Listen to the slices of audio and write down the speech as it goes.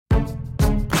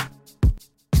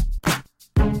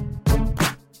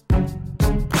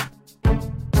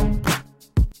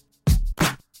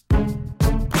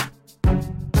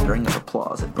string of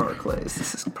applause at Barclays.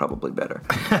 This is probably better.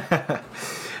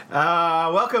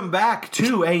 Welcome back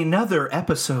to another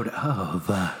episode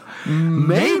of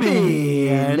Maybe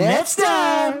Next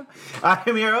Time. I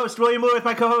am your host, William Blue, with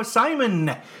my co-host,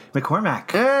 Simon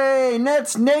McCormack. Hey,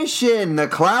 Nets Nation! The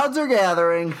clouds are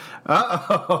gathering.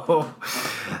 Uh-oh.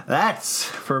 That's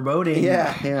foreboding.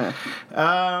 Yeah.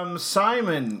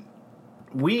 Simon,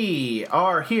 we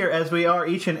are here, as we are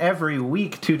each and every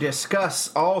week, to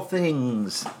discuss all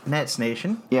things Nets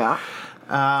Nation. Yeah.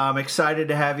 I'm excited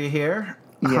to have you here.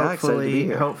 Yeah, excited to be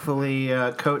here. Hopefully,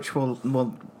 Coach will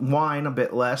whine a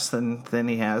bit less than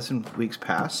he has in weeks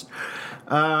past.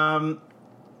 Theo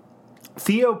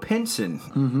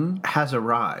Pinson has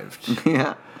arrived.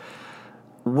 Yeah.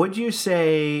 Would you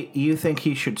say you think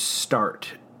he should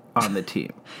start on the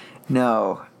team?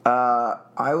 No.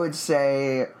 I would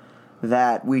say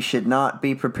that we should not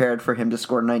be prepared for him to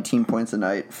score 19 points a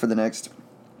night for the next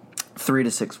 3 to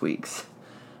 6 weeks,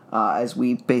 as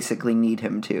we basically need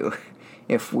him to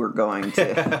if we're going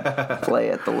to play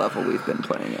at the level we've been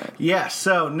playing at. Yes,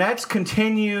 so Nets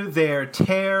continue their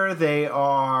tear. They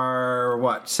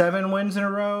are, 7 wins in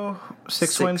a row?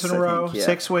 6 wins in a row? I think, yeah.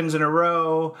 6 wins in a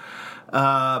row.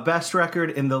 Best record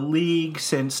in the league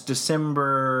since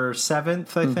December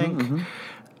 7th, I think.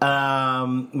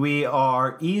 We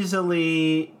are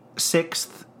easily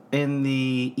 6th in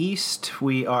the East.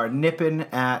 We are nipping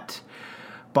at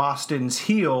Boston's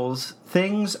heels.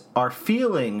 Things are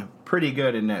feeling pretty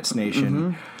good in Nets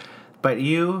Nation. But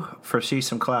you foresee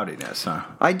some cloudiness, huh?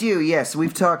 I do, yes.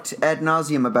 We've talked ad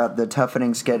nauseum about the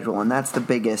toughening schedule, and that's the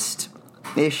biggest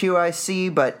issue I see,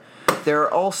 but there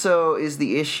also is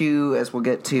the issue, as we'll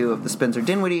get to, of the Spencer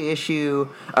Dinwiddie issue,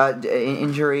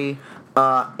 injury,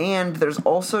 and there's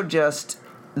also just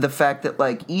the fact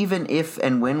that, even if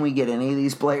and when we get any of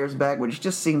these players back, which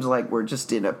just seems like we're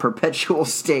just in a perpetual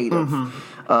state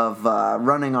of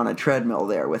running on a treadmill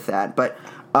there with that, but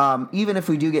even if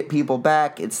we do get people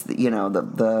back, it's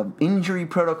the injury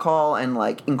protocol and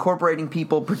incorporating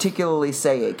people, particularly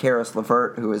say a Karis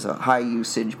LeVert, who is a high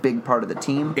usage big part of the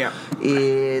team. Yeah,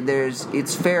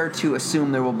 it's fair to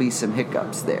assume there will be some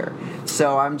hiccups there.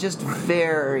 So I'm just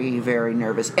very, very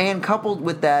nervous. And coupled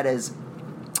with that, as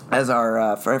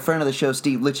our friend of the show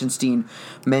Steve Lichtenstein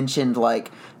mentioned,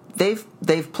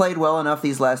 they've played well enough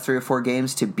these last 3 or 4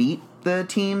 games to beat the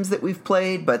teams that we've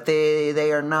played, but they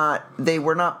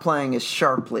were not playing as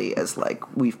sharply as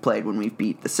we've played when we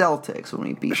beat the Celtics, when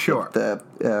we beat the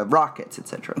Rockets,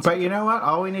 etc. But you know what?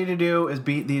 All we need to do is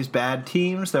beat these bad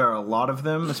teams. There are a lot of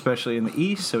them, especially in the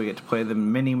East, so we get to play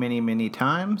them many, many, many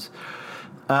times.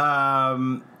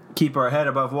 Keep our head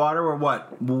above water. We're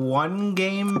 1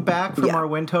 game back from our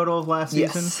win total of last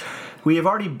season? We have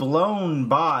already blown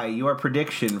by your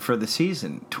prediction for the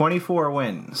season. 24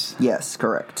 wins. Yes,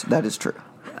 correct. That is true.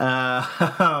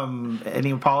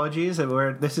 Any apologies?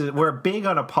 We're big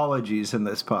on apologies in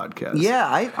this podcast. Yeah,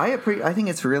 I think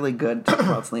it's really good to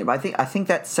constantly. But I think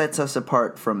that sets us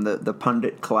apart from the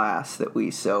pundit class that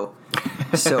we so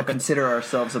consider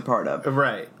ourselves a part of.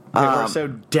 Right. We're so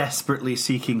desperately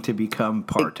seeking to become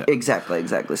part of. Exactly.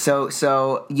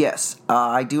 So yes,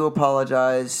 I do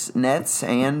apologize, Nets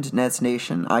and Nets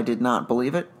Nation. I did not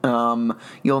believe it.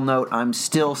 You'll note I'm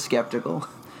still skeptical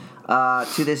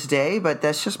to this day, but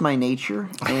that's just my nature,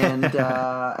 and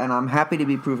I'm happy to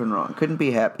be proven wrong. Couldn't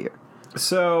be happier.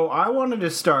 So I wanted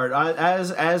to start,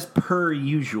 as per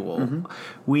usual,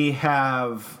 we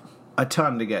have a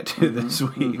ton to get to this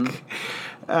week.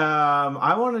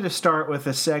 I wanted to start with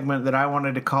a segment that I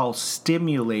wanted to call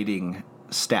Stimulating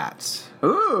Stats.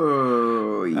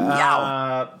 Ooh,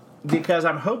 yeah. Because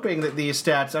I'm hoping that these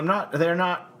stats, they're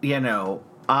not,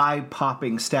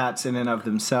 eye-popping stats in and of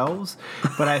themselves,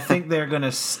 but I think they're going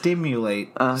to stimulate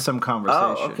some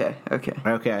conversation. Oh,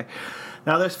 okay.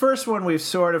 Now, this first one we've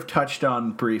sort of touched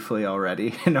on briefly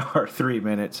already in our 3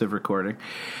 minutes of recording.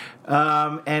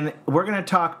 And we're going to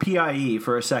talk PIE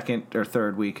for a second or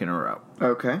third week in a row.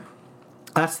 Okay.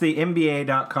 That's the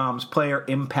NBA.com's player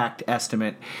impact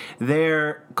estimate.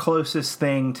 Their closest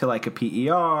thing to a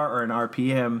PER or an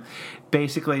RPM,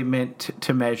 basically meant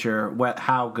to measure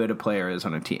how good a player is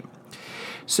on a team.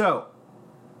 So,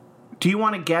 do you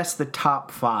want to guess the top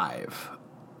 5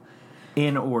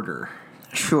 in order?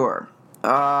 Sure.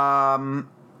 I'm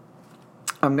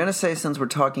going to say, since we're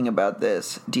talking about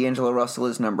this, D'Angelo Russell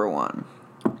is number 1.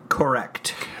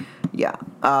 Correct. Yeah.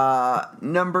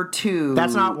 Number 2.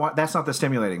 That's not the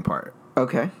stimulating part.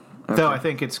 Okay. Though I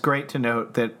think it's great to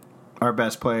note that our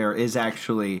best player is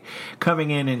actually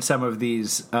coming in some of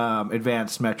these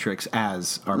advanced metrics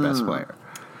as our best player.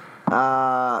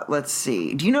 Let's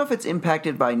see. Do you know if it's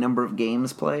impacted by number of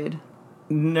games played?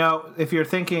 No, if you're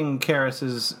thinking Karras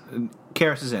is in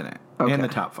it, in the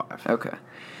top 5. Okay.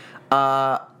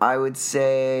 I would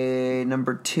say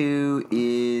number 2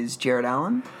 is Jared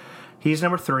Allen. He's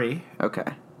number 3. Okay.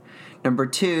 Number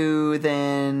 2,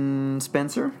 then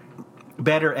Spencer.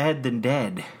 Better Ed than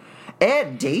dead.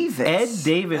 Ed Davis. Ed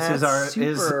Davis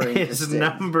is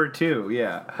number 2.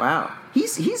 Yeah. Wow.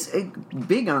 He's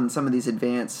big on some of these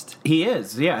advanced. He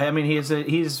is. Yeah. I mean,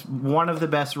 he's one of the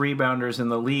best rebounders in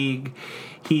the league.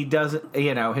 He doesn't.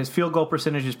 His field goal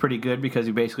percentage is pretty good because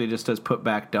he basically just does put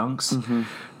back dunks.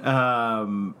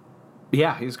 Mm-hmm.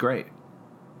 Yeah, he's great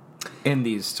in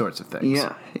these sorts of things.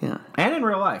 Yeah. Yeah. And in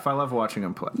real life, I love watching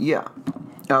him play. Yeah.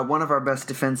 One of our best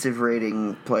defensive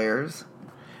rating players.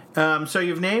 So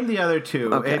you've named the other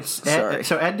 2. Okay,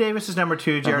 So Ed Davis is number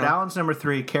 2, Jared Allen's number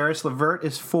 3, Caris LeVert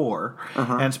is 4,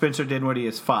 and Spencer Dinwiddie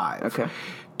is 5. Okay.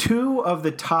 2 of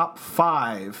the top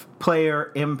 5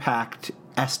 player impact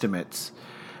estimates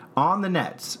on the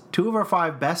Nets, 2 of our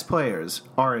 5 best players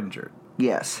are injured.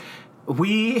 Yes.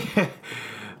 We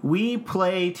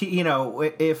play,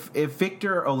 if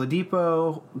Victor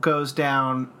Oladipo goes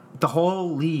down, the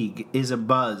whole league is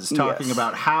abuzz talking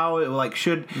about how it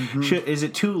should is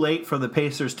it too late for the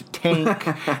Pacers to tank?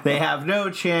 They have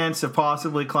no chance of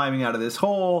possibly climbing out of this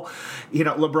hole.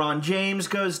 LeBron James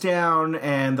goes down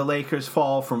and the Lakers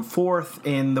fall from 4th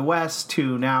in the West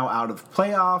to now out of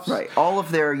playoffs. Right. All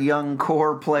of their young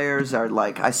core players are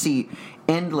I see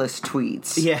endless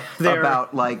tweets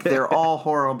about they're all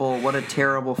horrible, what a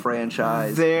terrible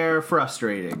franchise. They're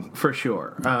frustrating for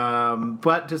sure,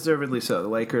 but deservedly so. The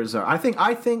Lakers are. I think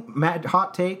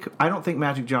hot take, I don't think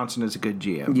Magic Johnson is a good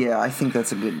GM. Yeah, I think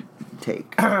that's a good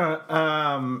take.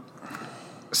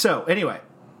 So anyway,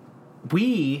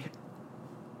 we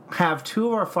have 2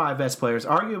 of our 5 best players,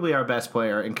 arguably our best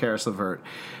player in Caris LeVert,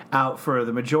 out for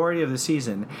the majority of the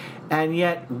season, and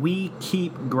yet we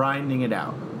keep grinding it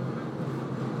out.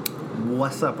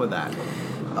 What's up with that?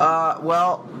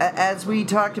 Well, as we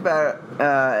talked about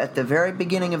at the very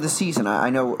beginning of the season,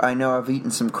 I know I've eaten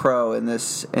some crow in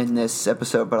this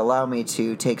episode, but allow me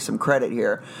to take some credit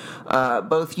here.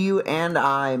 Both you and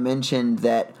I mentioned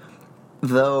that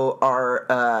though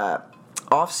our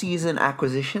off-season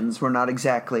acquisitions were not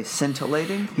exactly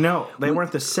scintillating. No, they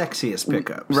weren't the sexiest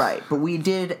pickups. Right, but we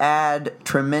did add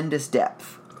tremendous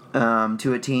depth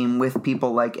to a team with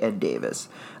people like Ed Davis.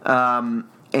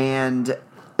 And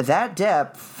that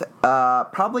depth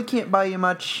probably can't buy you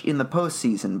much in the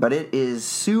postseason, but it is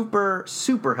super,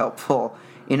 super helpful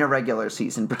in a regular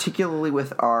season, particularly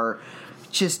with our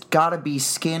just gotta be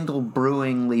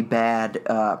scandal-brewingly bad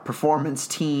performance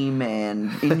team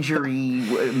and injury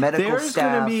medical There's staff. There's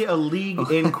going to be a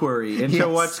league inquiry into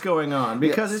what's going on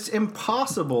because it's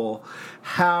impossible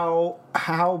how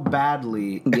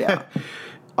badly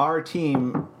our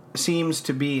team seems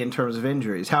to be in terms of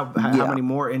injuries. How many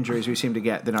more injuries we seem to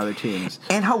get than other teams,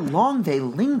 and how long they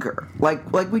linger.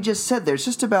 Like we just said, there's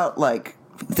just about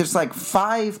there's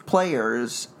 5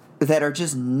 players that are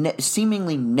just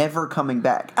seemingly never coming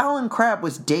back. Alan Crabb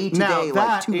was day to day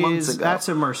 2 months ago. That's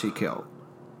a mercy kill.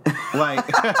 I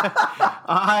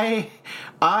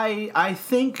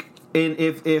think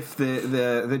if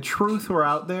the truth were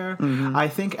out there, I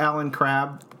think Alan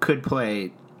Crabb could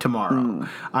play tomorrow.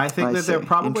 I think that they're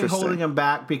probably holding him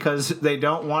back because they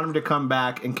don't want him to come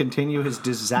back and continue his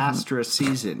disastrous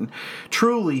season.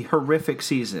 Truly horrific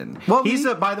season. Well,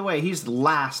 by the way, he's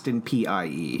last in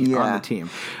PIE on the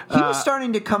team. He was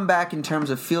starting to come back in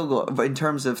terms of field goal, in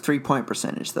terms of 3-point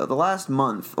percentage, though. The last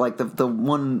month, the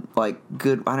one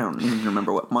good, I don't even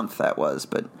remember what month that was,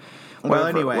 but well,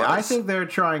 anyway, I think they're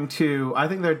shelving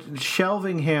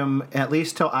him at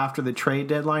least till after the trade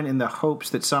deadline in the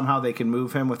hopes that somehow they can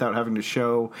move him without having to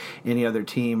show any other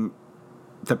team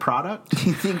the product. Do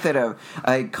you think that a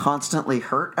constantly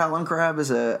hurt Alan Crabb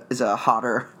is a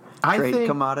hotter trade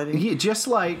commodity? Just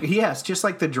like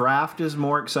the draft is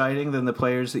more exciting than the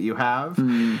players that you have.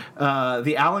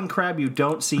 The Alan Crabb you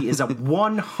don't see is a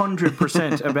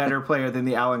 100% a better player than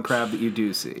the Alan Crabb that you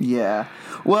do see. Yeah.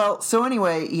 Well, so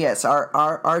anyway, yes,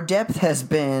 our depth has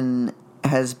been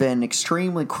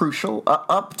extremely crucial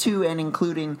up to and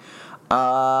including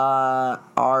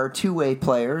our two-way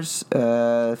players,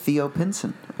 Theo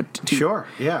Pinson. Sure,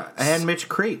 yeah. And Mitch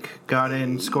Creek got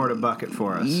in, scored a bucket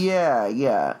for us.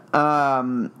 Yeah.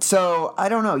 So I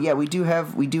don't know. Yeah, we do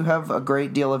have a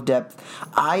great deal of depth.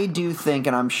 I do think,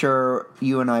 and I'm sure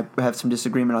you and I have some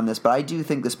disagreement on this, but I do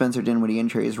think the Spencer Dinwiddie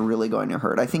injury is really going to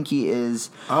hurt. I think he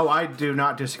is. Oh, I do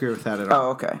not disagree with that at all.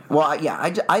 Oh, okay. Well,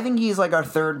 yeah, I think he's like our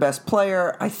third best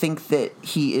player. I think that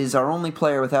he is our only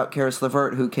player without Caris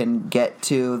LeVert who can get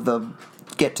to the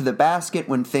get to the basket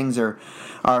when things are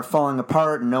falling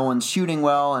apart and no one's shooting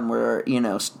well, and we're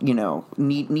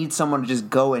need someone to just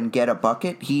go and get a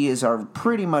bucket. He is our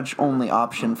pretty much only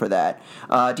option for that.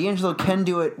 D'Angelo can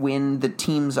do it when the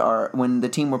team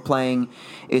we're playing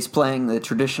is playing the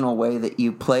traditional way that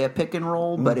you play a pick and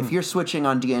roll. But if you're switching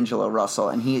on D'Angelo Russell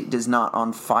and he is not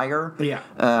on fire,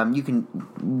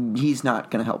 he's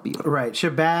not going to help you. Right,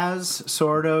 Shabazz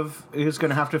sort of is going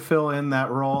to have to fill in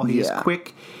that role. He's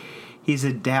quick. He's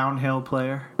a downhill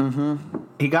player. Mm-hmm.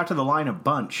 He got to the line a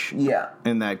bunch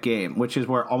in that game, which is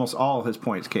where almost all of his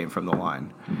points came from the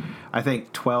line. I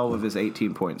think 12 of his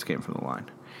 18 points came from the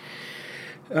line.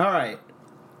 All right.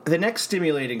 The next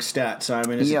stimulating stat,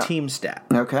 Simon, is a team stat.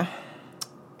 Okay.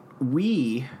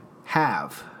 We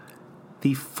have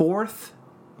the fourth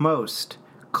most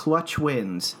clutch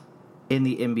wins in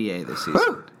the NBA this season.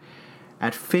 Woo!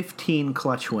 At 15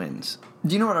 clutch wins.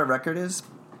 Do you know what our record is?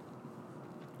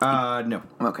 No.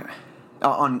 Okay.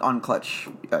 On clutch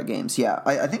games, yeah.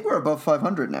 I think we're above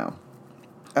 500 now.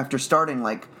 After starting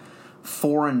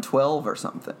 4-12 or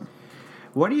something.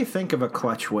 What do you think of a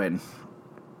clutch win?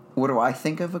 What do I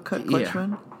think of a clutch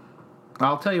win?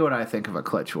 I'll tell you what I think of a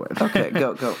clutch win. Okay,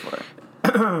 go for it.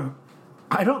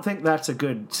 I don't think that's a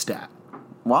good stat.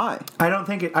 Why? I don't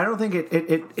think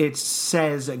it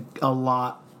says a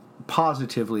lot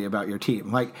positively about your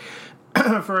team. Like,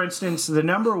 for instance, the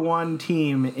number one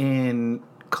team in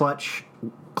clutch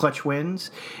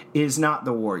wins is not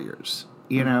the Warriors,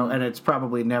 and it's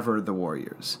probably never the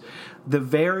Warriors. The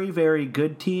very, very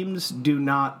good teams do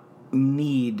not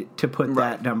need to put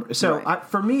that number. So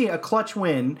for me, a clutch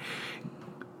win,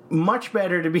 much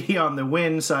better to be on the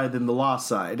win side than the loss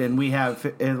side. And we have,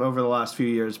 over the last few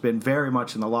years, been very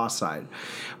much on the loss side.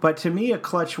 But to me, a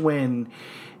clutch win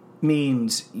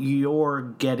means you're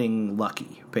getting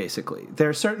lucky, basically.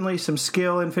 There's certainly some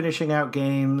skill in finishing out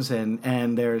games,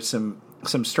 and there's some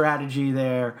strategy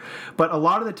there. But a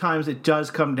lot of the times it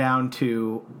does come down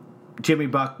to Jimmy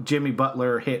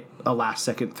Butler hit a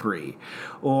last-second three.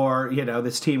 Or,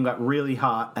 this team got really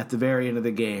hot at the very end of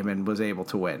the game and was able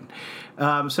to win.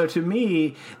 So to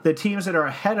me, the teams that are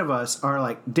ahead of us are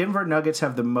like Denver Nuggets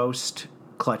have the most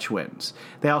clutch wins.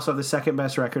 They also have the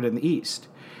second-best record in the East.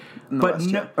 In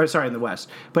the West.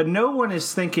 But no one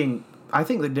is thinking, I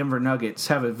think the Denver Nuggets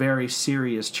have a very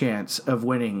serious chance of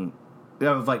winning,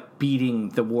 of beating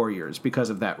the Warriors because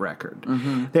of that record.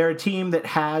 Mm-hmm. They're a team that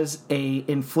has a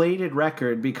inflated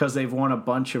record because they've won a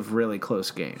bunch of really close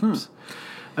games.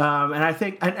 And I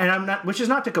think, and I'm not, which is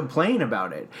not to complain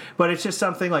about it, but it's just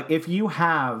something like if you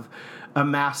have a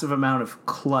massive amount of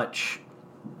clutch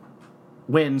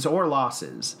wins or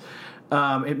losses,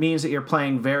 it means that you're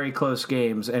playing very close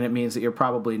games, and it means that you're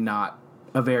probably not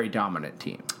a very dominant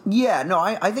team. Yeah, no,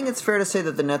 I think it's fair to say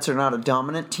that the Nets are not a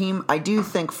dominant team. I do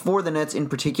think for the Nets in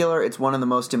particular, it's one of the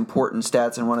most important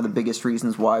stats and one of the biggest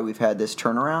reasons why we've had this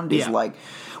turnaround is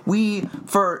we,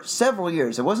 for several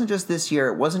years, it wasn't just this year,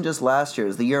 it wasn't just last year, it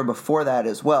was the year before that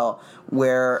as well,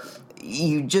 where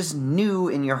you just knew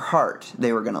in your heart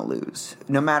they were going to lose.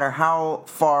 No matter how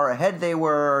far ahead they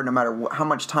were, no matter how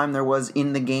much time there was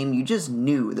in the game, you just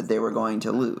knew that they were going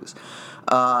to lose.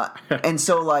 And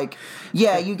so,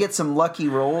 you get some lucky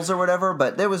rolls or whatever,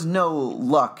 but there was no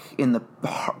luck in the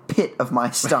pit of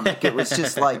my stomach. It was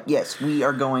just yes, we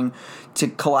are going to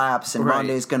collapse, and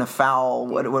Rondé's going to foul.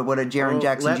 What a Jaren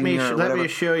Jackson Jr. Let me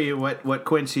show you what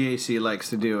Quincy Acey likes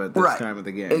to do at this time of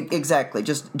the game. Exactly,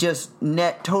 just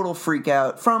net total freak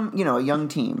out from a young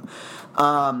team.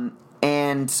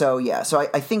 And so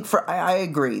I think I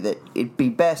agree that it'd be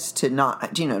best to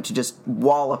not to just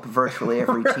wallop virtually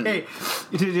every team.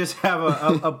 To just have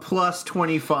a plus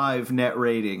 25 net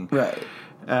rating. Right.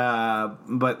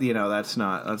 But that's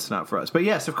not for us. But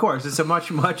yes, of course, it's a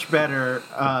much better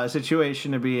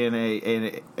situation to be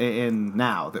in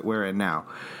now that we're in now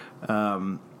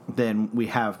than we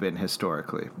have been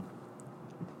historically.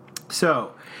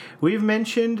 So, we've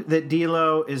mentioned that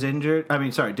D'Lo is injured.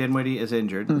 Dinwiddie is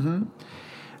injured.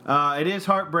 Mm-hmm. It is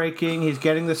heartbreaking. He's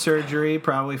getting the surgery,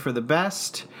 probably for the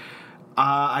best.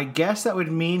 I guess that would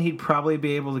mean he'd probably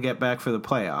be able to get back for the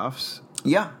playoffs.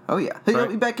 Yeah. Oh, yeah. He'll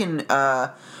be back in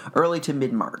early to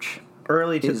mid-March.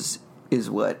 Is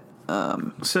what.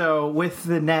 So, with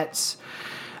the Nets,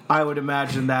 I would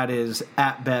imagine that is,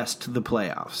 at best, the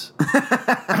playoffs.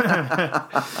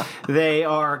 They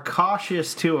are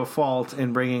cautious to a fault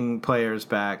in bringing players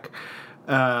back.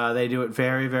 They do it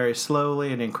very, very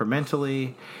slowly and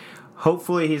incrementally.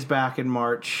 Hopefully he's back in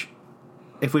March.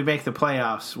 If we make the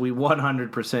playoffs, we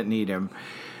 100% need him.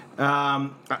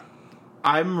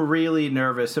 I'm really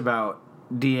nervous about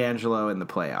D'Angelo in the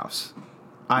playoffs.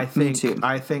 I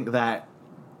think that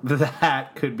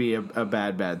that could be a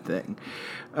bad thing.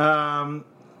 Another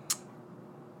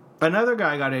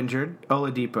guy got injured,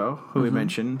 Oladipo, who we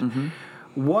mentioned. Mm-hmm.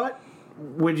 What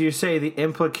would you say the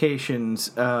implications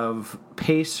of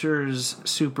Pacers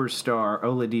superstar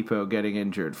Oladipo getting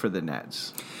injured for the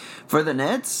Nets? For the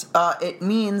Nets, it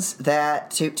means that,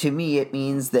 to me, it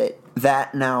means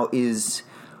that now is,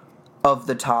 of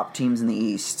the top teams in the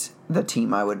East, the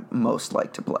team I would most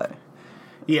like to play.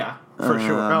 Yeah, for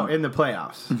sure. Oh, in the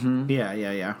playoffs. Mm-hmm.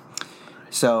 Yeah.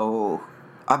 So,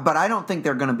 but I don't think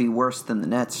they're going to be worse than the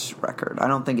Nets record. I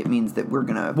don't think it means that we're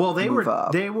going to move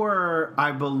up. They were,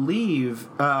 I believe,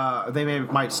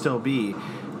 might still be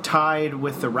tied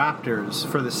with the Raptors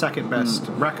for the second best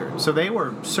record. So they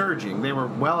were surging. They were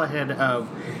well ahead of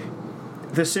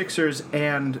the Sixers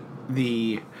and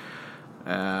the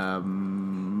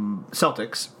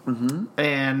Celtics.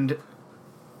 Mm-hmm.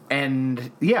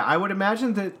 And yeah, I would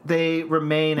imagine that they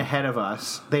remain ahead of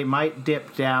us. They might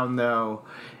dip down, though,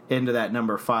 into that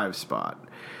number 5 spot.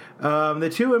 The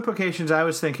two implications I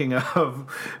was thinking of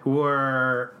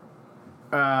were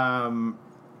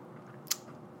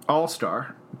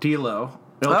All-Star, D'Lo.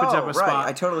 It opens up a spot.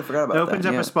 I totally forgot about that. It opens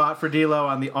up a spot for D'Lo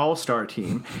on the All-Star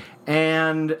team.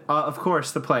 And, of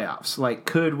course, the playoffs. Like,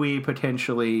 could we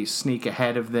potentially sneak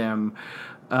ahead of them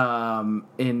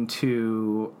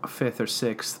into 5th or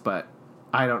 6th? But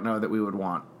I don't know that we would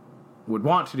want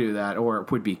to do that or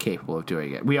would be capable of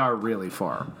doing it. We are really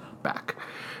far back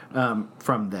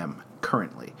from them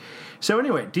currently. So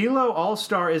anyway, D'Lo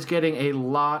All-Star is getting a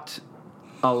lot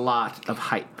of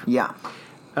hype. Yeah.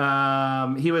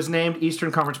 He was named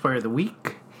Eastern Conference Player of the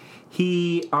Week.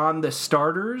 He, on The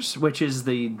Starters, which is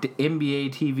the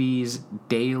NBA TV's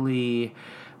daily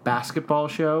basketball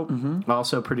show,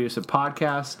 also produce a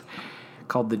podcast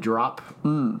called The Drop.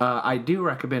 I do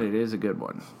recommend it. It is a good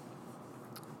one.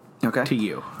 Okay. To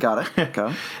you. Got it.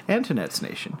 And to Nets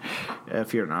Nation,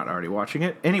 if you're not already watching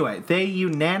it. Anyway, they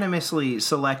unanimously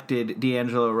selected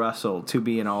D'Angelo Russell to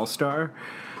be an All-Star.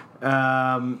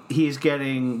 He's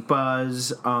getting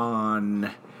buzz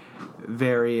on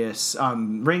various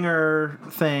Ringer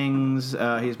things.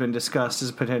 He's been discussed as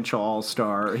a potential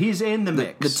All-Star. He's in the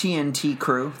mix. The TNT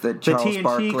crew, the Charles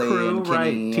Barkley crew, and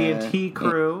Kenny, TNT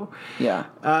crew. Yeah.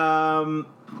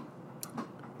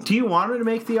 Do you want him to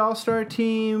make the All-Star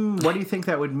team? What do you think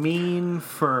that would mean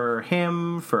for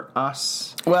him, for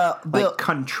us? Well, Bill, like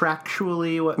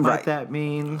contractually, what might that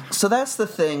mean? So that's the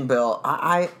thing, Bill.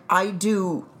 I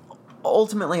do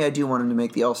want him to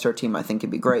make the All-Star team. I think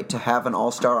it'd be great to have an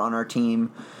All-Star on our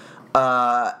team.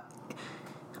 I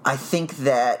think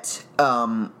that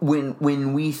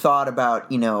when we thought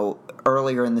about,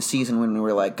 earlier in the season when we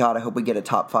were like, God, I hope we get a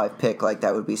top 5 pick, like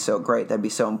that would be so great, that'd be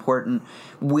so important.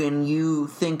 When you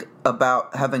think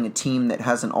about having a team that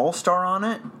has an All-Star on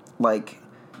it, like,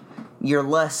 you're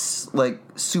less, like,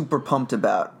 super pumped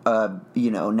about,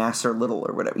 Nasser Little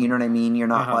or whatever. You know what I mean? You're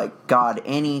not like, God,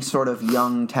 any sort of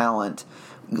young talent,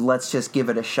 let's just give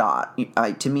it a shot.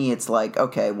 To me, it's like,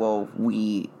 okay, well,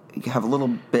 we have a little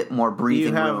bit more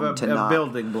breathing room to not... You have a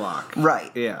building block.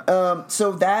 Right. Yeah.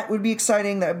 So that would be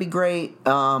exciting. That would be great.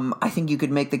 I think you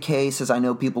could make the case, as I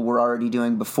know people were already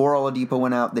doing before Oladipo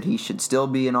went out, that he should still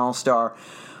be an All-Star.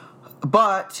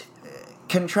 But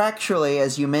contractually,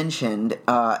 as you mentioned,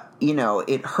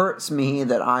 it hurts me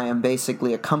that I am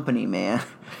basically a company man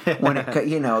when it,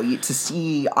 to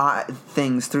see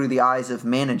things through the eyes of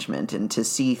management and to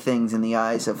see things in the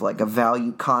eyes of like a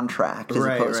value contract as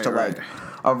opposed to like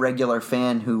a regular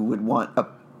fan who would want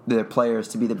the players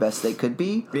to be the best they could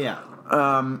be. Yeah.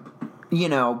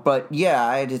 But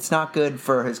yeah, it's not good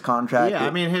for his contract. Yeah, I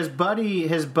mean his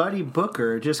buddy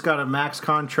Booker just got a max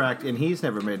contract and he's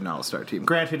never made an All-Star team.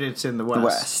 Granted, it's in the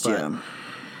West. Yeah.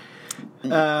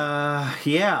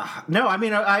 No, I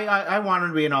mean I want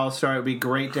him to be an All-Star. It would be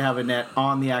great to have a net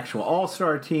on the actual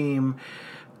All-Star team.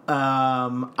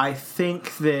 I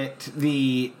think that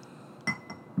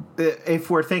if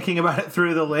we're thinking about it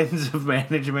through the lens of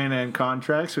management and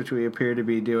contracts, which we appear to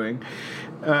be doing,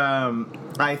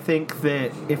 I think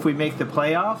that if we make the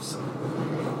playoffs,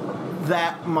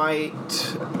 that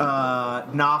might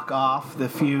knock off the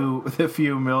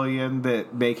few million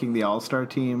that making the All-Star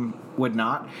team would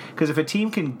not. Because if a team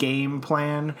can game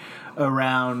plan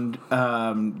around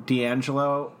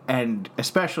D'Angelo, and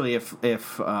especially if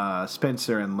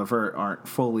Spencer and LeVert aren't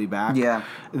fully back,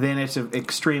 then it's an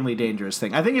extremely dangerous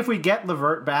thing. I think if we get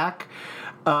LeVert back,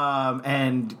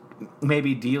 and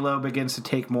maybe D'Lo begins to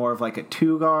take more of like a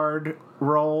 2-guard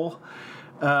role,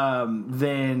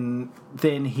 then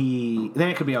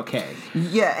it could be okay.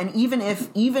 Yeah, and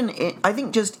I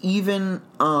think just the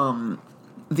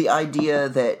idea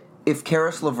that if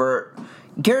Karis LeVert,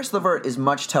 Garris LeVert is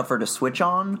much tougher to switch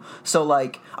on. So,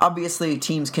 like, obviously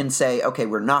teams can say, okay,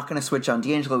 we're not going to switch on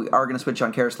D'Angelo, we are going to switch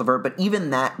on Garris LeVert, but even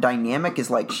that dynamic is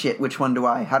like, shit, which one do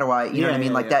I, how do I, you know what I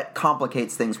mean? Like, that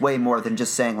complicates things way more than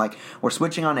just saying, like, we're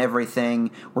switching on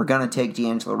everything, we're going to take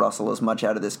D'Angelo Russell as much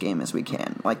out of this game as we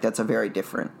can. Like, that's a very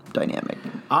different dynamic.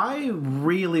 I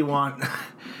really want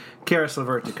Garris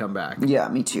LeVert to come back. Yeah,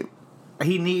 me too.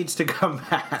 He needs to come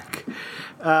back.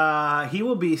 He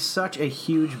will be such a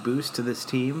huge boost to this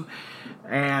team.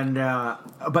 And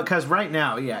because right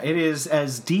now, it is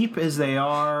as deep as they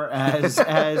are,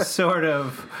 as sort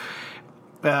of,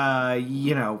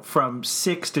 from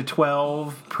 6 to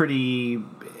 12, pretty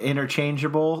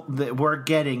interchangeable. That we're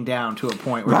getting down to a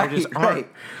point where there just aren't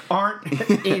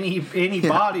any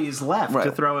bodies left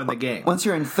to throw in the game. Once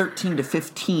you're in 13 to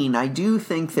 15, I do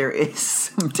think there is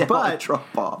some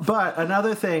drop off. But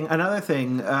another thing,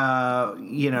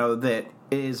 that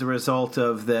is a result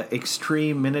of the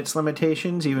extreme minutes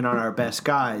limitations, even on our best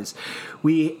guys.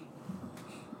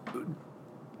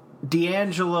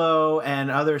 D'Angelo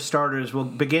and other starters will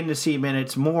begin to see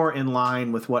minutes more in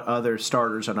line with what other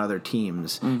starters on other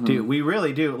teams do. We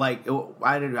really do. Like,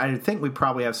 I think we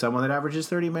probably have someone that averages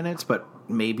 30 minutes, but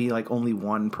maybe like only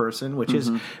one person, which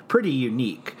is pretty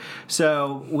unique.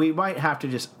 So we might have to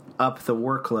just up the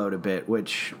workload a bit,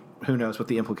 which who knows what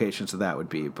the implications of that would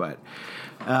be. But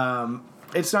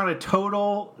it's not a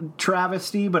total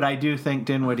travesty, but I do think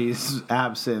Dinwiddie's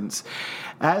absence,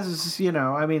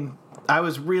 I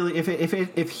was really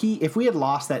if we had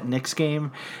lost that Knicks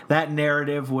game, that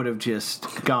narrative would have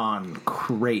just gone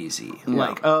crazy. Yeah.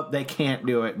 Like, oh, they can't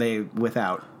do it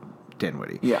without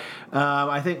Dinwiddie. Yeah,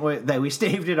 I think that we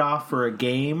staved it off for a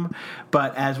game,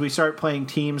 but as we start playing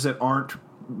teams that aren't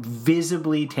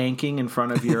visibly tanking in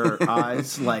front of your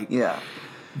eyes,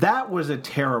 that was a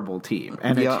terrible team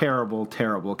and a terrible,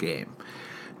 terrible game.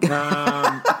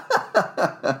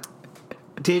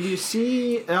 Did you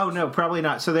see? Oh no, probably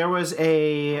not. So there was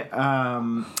an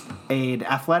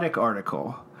Athletic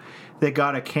article that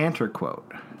got a Cantor quote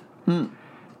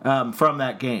from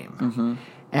that game,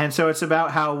 and so it's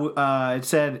about how it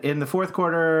said in the fourth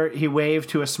quarter he waved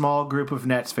to a small group of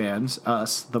Nets fans,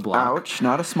 us, the block. Ouch!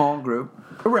 Not a small group,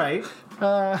 right?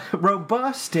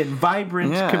 Robust and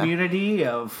vibrant community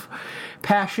of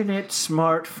passionate,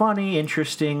 smart, funny,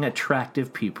 interesting,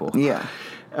 attractive people. Yeah.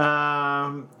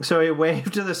 So he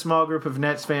waved to the small group of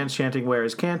Nets fans chanting "Where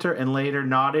is Cantor?" and later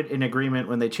nodded in agreement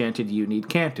when they chanted "You need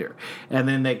Cantor." And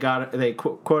then they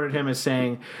quoted him as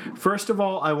saying, "First of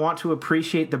all, I want to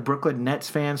appreciate the Brooklyn Nets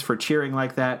fans for cheering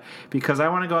like that because I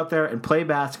want to go out there and play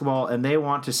basketball and they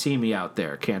want to see me out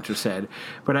there," Cantor said.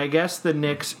 "But I guess the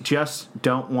Knicks just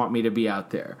don't want me to be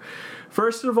out there."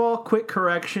 First of all, quick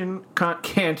correction,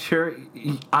 Cantor,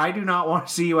 I do not want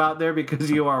to see you out there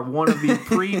because you are one of the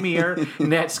premier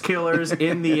Nets killers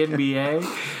in the NBA.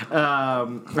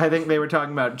 I think they were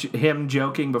talking about him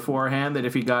joking beforehand that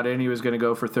if he got in, he was going to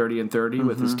go for 30 and 30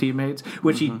 with his teammates,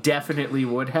 which he definitely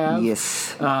would have.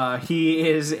 Yes. He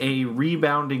is a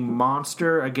rebounding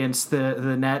monster against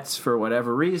the Nets for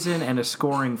whatever reason and a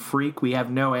scoring freak. We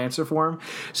have no answer for him.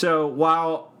 So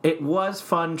while it was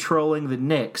fun trolling the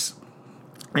Knicks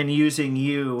and using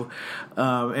you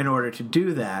in order to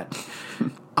do that,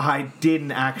 I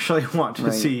didn't actually want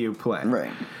to see you play.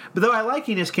 Right. But though I like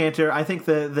Enes Kanter, I think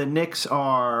the Knicks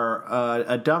are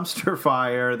a dumpster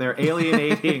fire. They're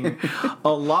alienating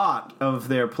a lot of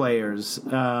their players.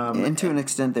 And to an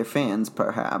extent, their fans,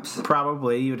 perhaps.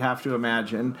 Probably, you'd have to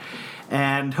imagine.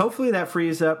 And hopefully that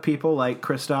frees up people like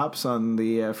Kristaps on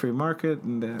the free market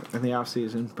in the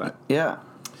offseason. But yeah.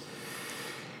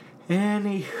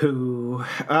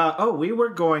 Anywho, we were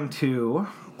going to,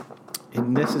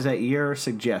 and this is at your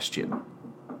suggestion. Are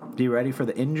you ready for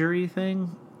the injury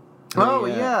thing? Yeah.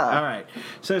 All right.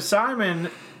 So, Simon,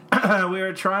 we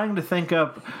were trying to think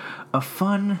up a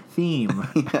fun theme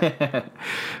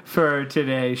for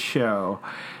today's show.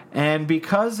 And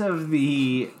because of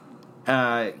the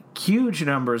huge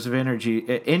numbers of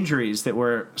injuries that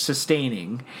we're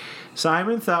sustaining,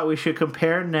 Simon thought we should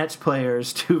compare Nets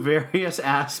players to various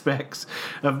aspects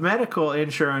of medical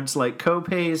insurance like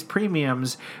co-pays,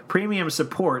 premiums, premium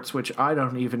supports, which I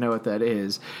don't even know what that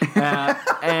is,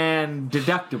 and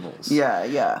deductibles.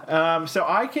 Yeah. So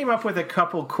I came up with a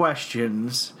couple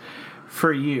questions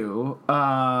for you.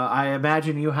 I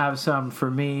imagine you have some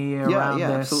for me around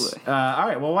this. Absolutely. All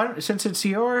right. Well, since it's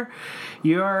your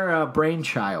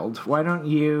brainchild, why don't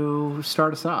you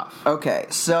start us off? Okay.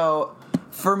 So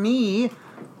for me,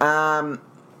 I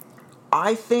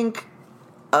think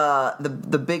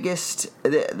the biggest,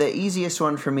 the easiest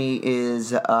one for me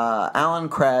is Alan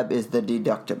Crabb is the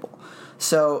deductible.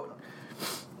 So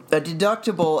A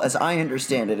deductible, as I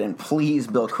understand it, and please,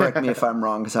 Bill, correct me if I'm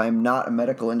wrong, because I am not a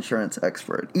medical insurance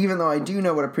expert, even though I do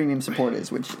know what a premium support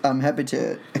is, which I'm happy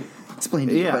to explain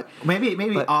to you. Yeah,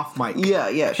 maybe off mic.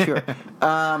 Yeah, sure.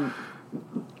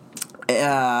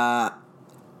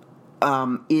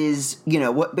 Is,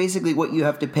 what you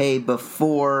have to pay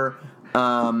before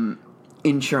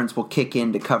insurance will kick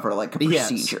in to cover like a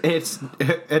procedure. Yes,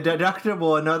 it's a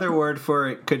deductible. Another word for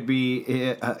it could be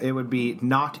it would be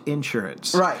not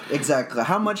insurance. Right, exactly.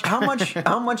 How much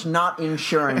not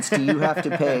insurance do you have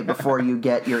to pay before you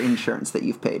get your insurance that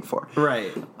you've paid for?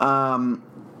 Right.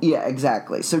 Yeah,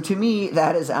 exactly. So to me,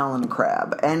 that is Alan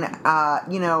Crabb, and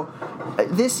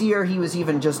this year he was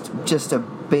even just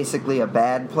basically a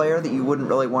bad player that you wouldn't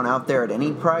really want out there at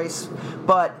any price.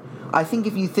 But I think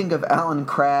if you think of Alan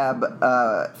Crabb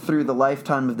through the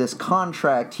lifetime of this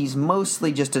contract, he's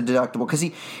mostly just a deductible because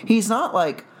he's not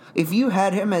like. If you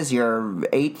had him as your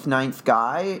 8th, 9th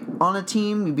guy on a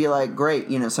team, you'd be like, great,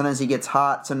 sometimes he gets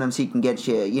hot, sometimes he can get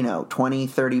you, 20,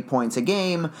 30 points a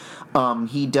game.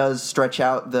 He does stretch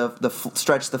out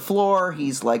stretch the floor.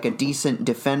 He's like a decent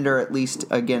defender, at least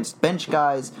against bench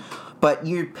guys. But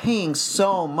you're paying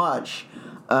so much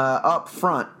up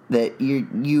front that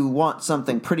you want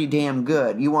something pretty damn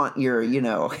good. You want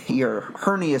your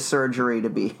hernia surgery to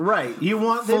be right. You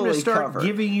want them to start covered.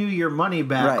 Giving you your money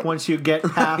back once you get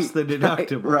past the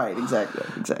deductible. Right, exactly.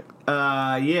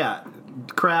 Yeah,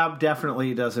 Crabb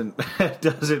definitely doesn't fit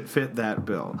that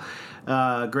bill.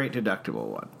 Great deductible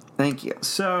one. Thank you.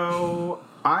 So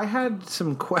I had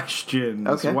some questions.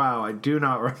 Okay. Wow, I do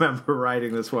not remember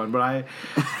writing this one, but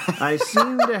I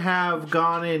seem to have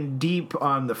gone in deep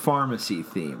on the pharmacy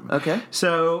theme. Okay.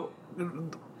 So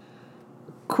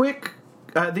quick.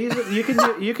 These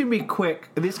you can be quick.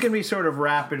 These can be sort of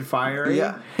rapid fire.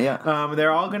 Yeah.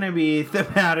 They're all going to be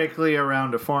thematically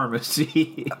around a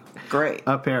pharmacy. Great.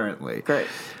 Apparently. Great.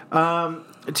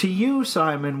 To you,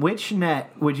 Simon, which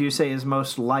net would you say is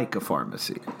most like a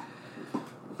pharmacy?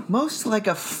 Most like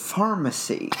a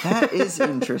pharmacy. That is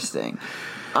interesting.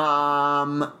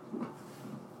 I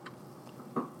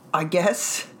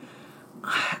guess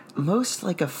most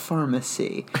like a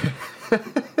pharmacy.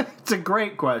 It's a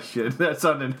great question. That's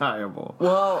undeniable.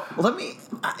 Well,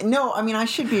 I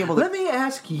should be able to. Let me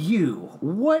ask you,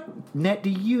 what net do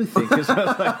you think is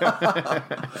most like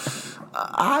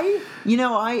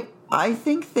I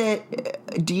think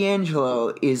that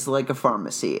D'Angelo is like a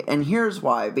pharmacy, and here's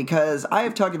why. Because I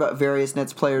have talked about various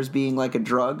Nets players being like a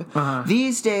drug. Uh-huh.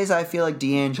 These days, I feel like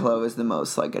D'Angelo is the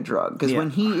most like a drug. Because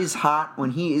when he is hot,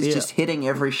 when he is just hitting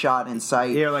every shot in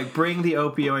sight. Yeah, like bring the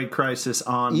opioid crisis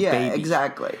on, yeah, baby.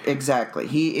 Exactly.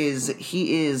 He is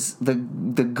the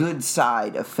good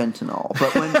side of fentanyl.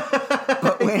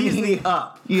 But when he's the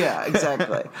up. Yeah,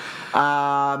 exactly.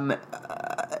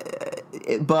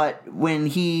 But when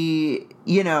he,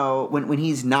 when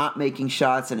he's not making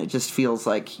shots and it just feels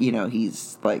like,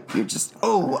 he's like, you're just,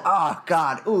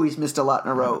 God, he's missed a lot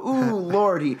in a row. Ooh,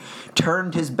 Lord, he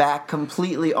turned his back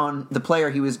completely on the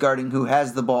player he was guarding who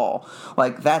has the ball.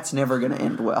 Like, that's never going to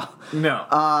end well. No.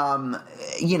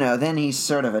 Then he's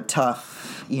sort of a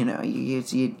tough, you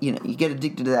get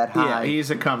addicted to that high. Yeah,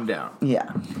 he's a come down.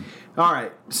 Yeah. All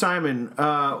right, Simon,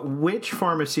 which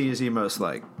pharmacy is he most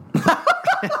like?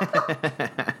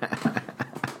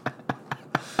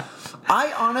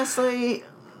 I honestly,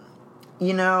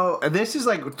 this is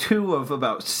like 2 of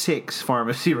about 6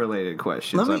 pharmacy-related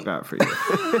questions I've got for you.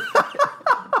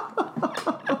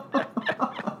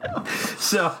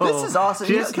 So this is awesome.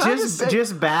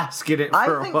 Just bask in it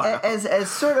for a while. As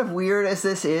sort of weird as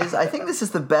this is, I think this is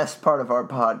the best part of our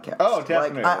podcast. Oh,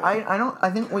 definitely. Like,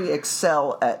 I think we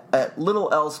excel at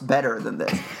little else better than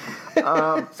this.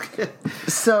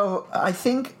 So I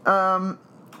think have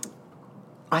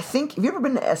you ever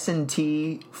been to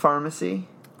S&T Pharmacy?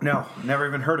 No, never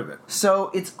even heard of it.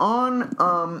 So it's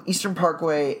on Eastern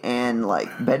Parkway and like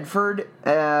Bedford.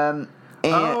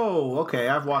 Okay,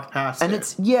 I've walked past and it.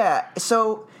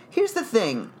 So here's the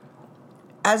thing.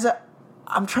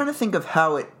 I'm trying to think of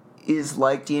how it is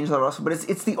like D'Angelo Russell, but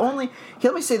it's the only.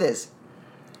 Let me say this.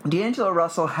 D'Angelo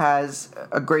Russell has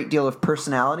a great deal of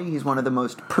personality. He's one of the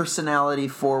most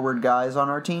personality-forward guys on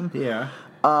our team. Yeah.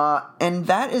 And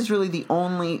that is really the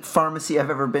only pharmacy I've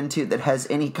ever been to that has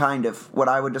any kind of what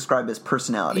I would describe as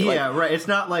personality. Yeah, right. It's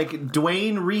not like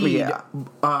Dwayne Reed,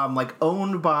 like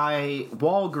owned by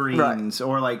Walgreens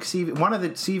or like one of the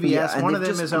CVS. And one of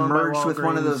them is owned by Walgreens. Merged with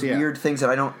one of those weird things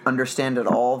that I don't understand at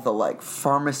all. The like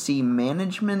pharmacy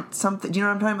management something. Do you know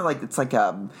what I'm talking about? Like it's like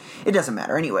it doesn't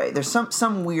matter. Anyway, there's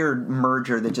some weird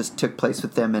merger that just took place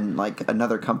with them and like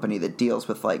another company that deals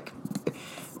with like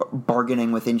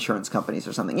bargaining with insurance companies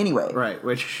or something. Anyway, Right,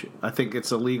 which I think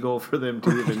it's illegal for them to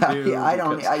even do. yeah, I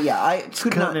don't. I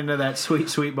could cutting not. into that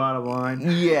sweet bottom line.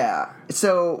 Yeah.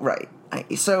 So right.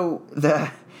 So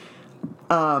the.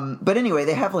 But anyway,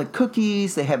 they have like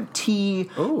cookies, they have tea,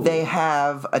 Ooh. they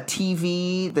have a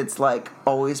TV that's like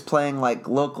always playing like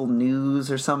local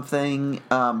news or something,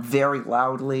 very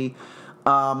loudly.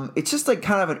 It's just like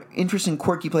kind of an interesting,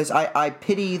 quirky place. I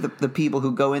pity the people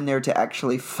who go in there to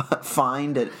actually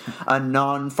find a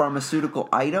non-pharmaceutical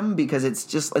item, because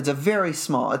it's a very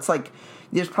small, it's like,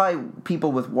 there's probably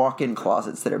people with walk-in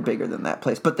closets that are bigger than that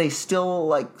place, but they still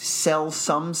like sell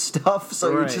some stuff.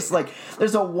 So Right. it's just like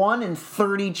there's a 1 in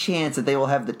 30 chance that they will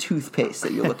have the toothpaste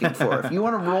that you're looking for. If you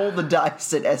want to roll the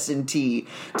dice at S&T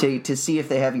to see if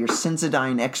they have your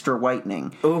Sensodyne extra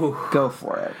whitening, Ooh. go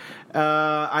for it.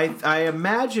 I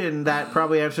imagine that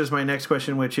probably answers my next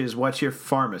question, which is, what's your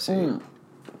pharmacy?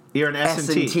 You're an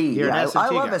S&T. S&T. You're an Yeah, S&T I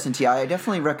love guy. S&T. I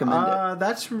definitely recommend it.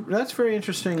 That's very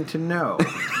interesting to know.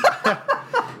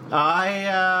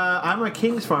 I'm a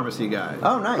King's Pharmacy guy.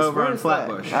 Oh, nice. Over Where on is that?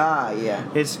 Flatbush. Ah, yeah.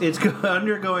 It's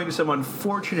undergoing some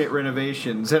unfortunate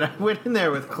renovations, and I went in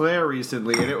there with Claire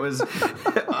recently, and it was,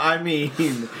 I mean,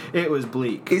 it was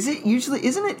bleak. Isn't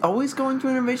it always going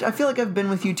through renovation? I feel like I've been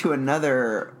with you to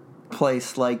another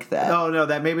place like that. Oh no,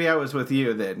 that maybe I was with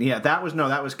you then. Yeah, that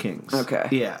was King's. Okay.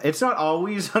 Yeah, it's not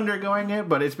always undergoing it,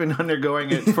 but it's been undergoing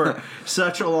it for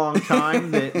such a long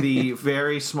time that the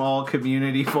very small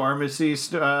community pharmacy is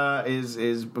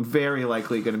very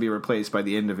likely going to be replaced by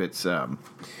the end of its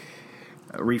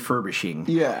refurbishing.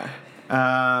 Yeah.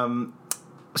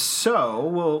 So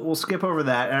we'll skip over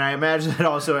that, and I imagine that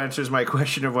also answers my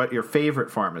question of what your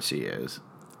favorite pharmacy is.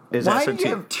 Why S&T. did you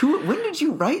have two? When did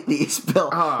you write these, Bill?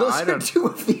 Those I are don't- two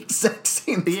of the exact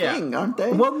same thing, aren't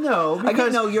they? Well, no,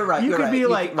 because no, you're right. You you're could right. be You-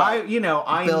 like, right.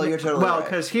 Bill, you're totally well, right.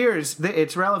 because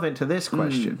it's relevant to this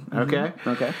question. Okay.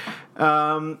 Okay.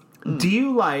 Do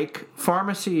you like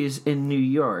pharmacies in New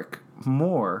York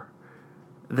more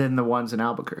than the ones in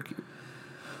Albuquerque?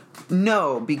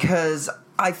 No, because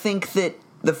I think that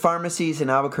the pharmacies in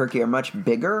Albuquerque are much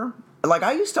bigger. Like,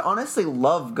 I used to honestly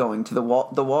love going to the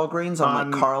Walgreens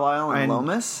on like Carlisle and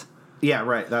Lomas. Yeah,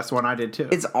 right. That's the one I did too.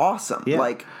 It's awesome. Yeah.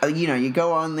 Like, you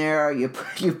go on there, you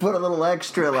put a little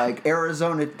extra like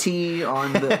Arizona tea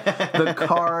on the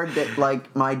card that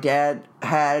like my dad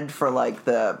had for like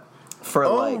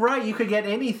right. You could get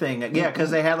anything. Yeah, because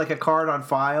they had like a card on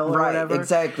file or right, whatever.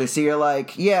 exactly. So you're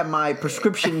like, yeah, my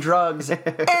prescription drugs and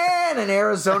an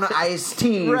Arizona iced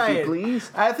tea, Right. if you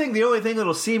please. I think the only thing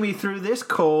that'll see me through this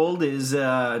cold is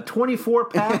a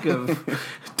 24-pack of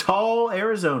tall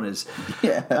Arizonas.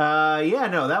 Yeah.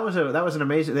 No, that was an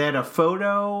amazing. They had a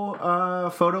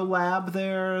photo lab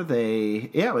there.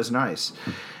 It was nice.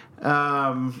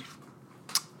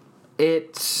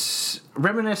 It's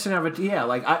reminiscent of it. Yeah,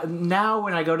 like now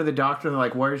when I go to the doctor and they're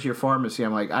like, "Where's your pharmacy?"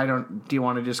 I'm like, do you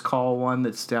want to just call one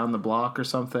that's down the block or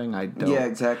something? I don't. Yeah,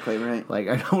 exactly, right. Like,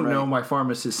 I don't know my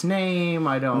pharmacist's name.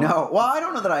 I don't. No, well, I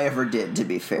don't know that I ever did, to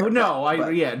be fair. No,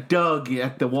 but- Doug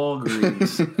at the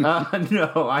Walgreens.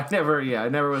 No, I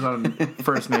never was on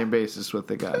first name basis with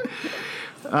the guy.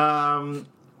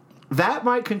 That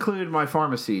might conclude my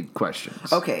pharmacy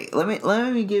questions. Okay, let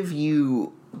me give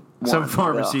you Some one,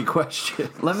 pharmacy Bill. questions.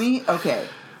 Okay,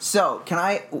 so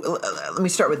let me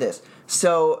start with this.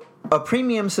 So a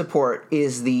premium support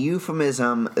is the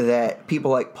euphemism that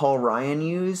people like Paul Ryan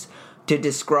use to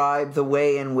describe the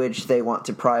way in which they want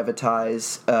to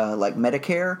privatize like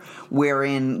Medicare,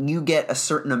 wherein you get a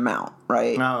certain amount,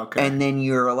 right? Oh, okay. And then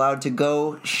you're allowed to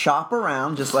go shop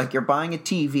around just like you're buying a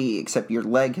TV, except your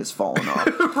leg has fallen off.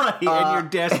 Right, and you're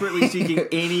desperately seeking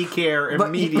any care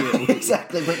immediately.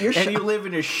 Exactly, but you're And you live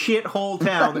in a shithole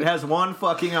town that has one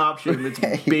fucking option that's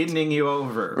bending you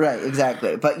over. right,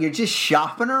 exactly. But you're just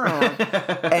shopping around,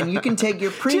 and you can take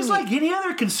your premium. Just like any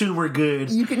other consumer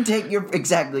good. You can take your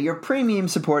premium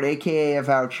support, aka a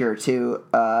voucher,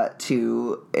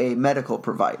 to a medical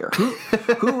provider.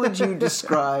 Who would you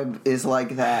describe is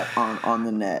like that on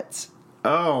the nets?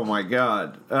 Oh my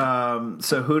god.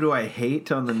 So who do I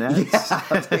hate on the nets?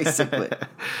 Yeah, basically.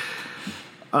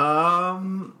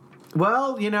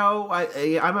 Well,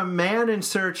 I'm a man in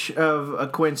search of a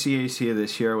Quincy Acia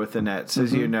this year with the Nets,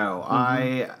 as you know.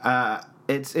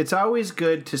 It's always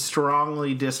good to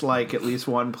strongly dislike at least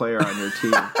one player on your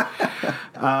team.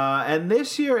 And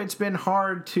this year it's been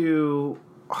hard to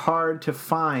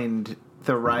find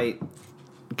the right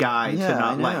guy Yeah, to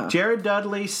not I know. like. Jared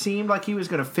Dudley seemed like he was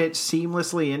going to fit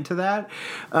seamlessly into that,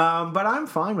 but I'm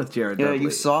fine with Jared Yeah, Dudley.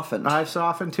 you softened. I've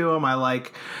softened to him. I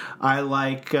like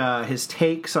his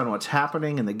takes on what's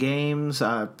happening in the games.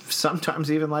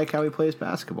 Sometimes even like how he plays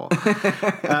basketball.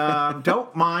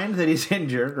 Don't mind that he's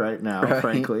injured right now, Right,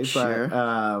 frankly. sure.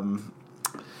 But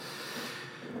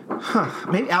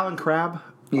maybe Alan Crabb.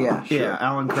 Yeah, sure. Yeah,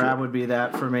 Alan Crabb would be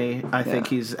that for me. I think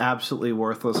he's absolutely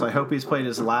worthless. I hope he's played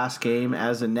his last game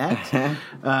as a Net,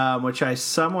 which I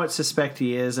somewhat suspect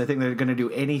he is. I think they're going to do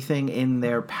anything in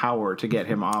their power to get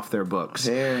him off their books.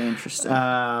 Very interesting.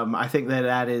 I think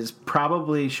that is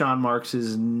probably Sean Marks'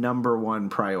 number one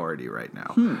priority right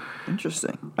now.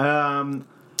 Interesting.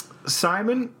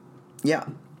 Simon, Yeah.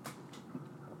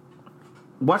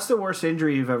 what's the worst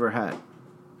injury you've ever had?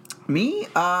 Me?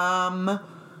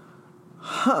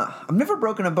 I've never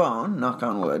broken a bone, knock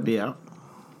on wood. Yeah.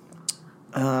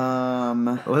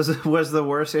 Um, Was the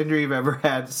worst injury you've ever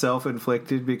had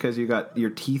self-inflicted because you got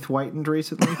your teeth whitened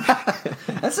recently?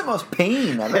 that's the most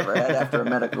pain I've ever had after a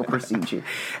medical procedure.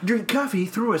 Drink coffee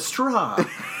through a straw.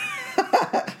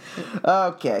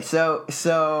 Okay, so,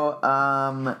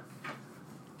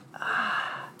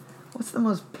 what's the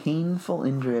most painful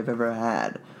injury I've ever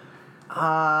had?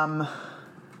 I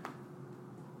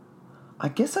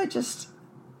guess I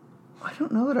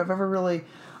don't know that I've ever really.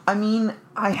 I mean,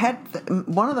 I had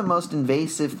one of the most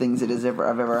invasive things I've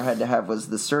ever had to have was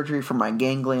the surgery for my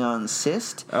ganglion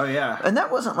cyst. Oh yeah. And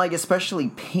that wasn't like especially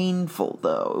painful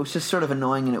though. It was just sort of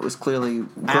annoying, and it was clearly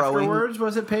growing. Afterwards,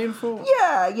 was it painful?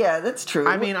 Yeah, that's true.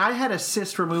 I mean, I had a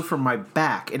cyst removed from my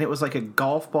back, and it was like a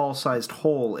golf ball-sized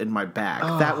hole in my back.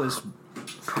 That was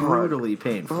brutally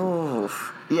painful.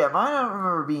 Oof. Yeah, I don't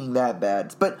remember being that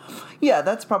bad. But, yeah,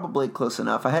 that's probably close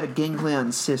enough. I had a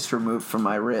ganglion cyst removed from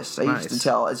my wrist. I used to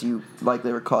tell, as you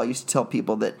likely recall, I used to tell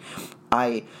people that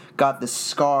I got the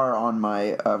scar on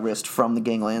my wrist from the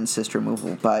ganglion cyst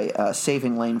removal by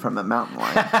saving Lane from a mountain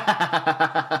lion.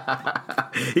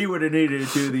 He would have needed it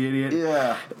too, the idiot.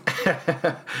 Yeah.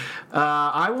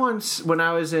 I once, when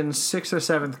I was in 6th or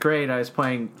 7th grade, I was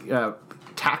playing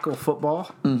tackle football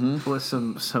with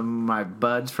some of my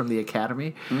buds from the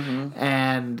academy,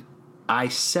 and I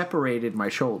separated my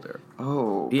shoulder.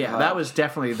 Oh, yeah, God. that was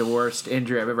definitely the worst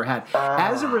injury I've ever had.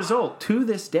 As a result, to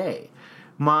this day,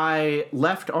 my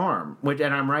left arm, and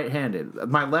I'm right-handed,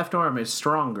 my left arm is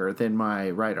stronger than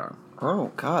my right arm.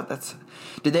 Oh, God, that's...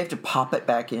 Did they have to pop it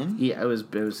back in? Yeah, it was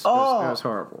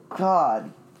horrible.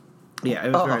 God. Yeah,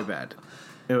 it was very bad.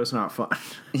 It was not fun.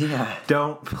 Yeah.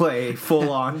 Don't play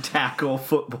full-on tackle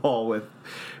football with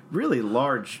really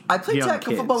large I played young tackle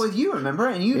kids. football with you, remember?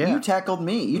 And you tackled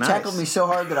me. You Nice. tackled me so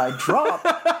hard that I dropped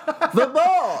the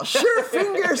ball. Sure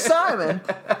finger Simon.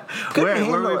 Where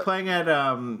were we playing at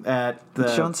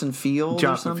the Johnson Field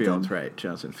Johnson or something? Field, right?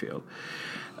 Johnson Field.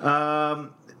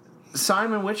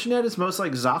 Simon, which net is most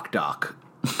like ZocDoc?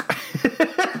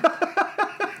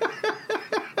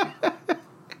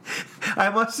 I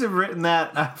must have written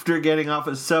that after getting off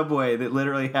a subway that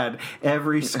literally had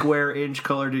every square inch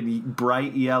colored in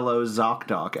bright yellow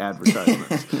ZocDoc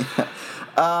advertisements.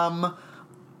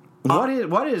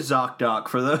 What is ZocDoc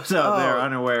for those out there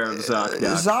unaware of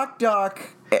ZocDoc?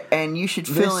 ZocDoc, and you should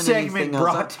fill This in segment anything else.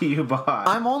 brought to you by.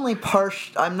 I'm only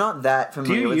I'm not that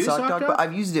familiar with use ZocDoc, ZocDoc? but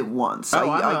I've used it once.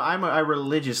 I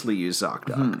religiously use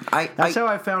ZocDoc. That's how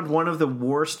I found one of the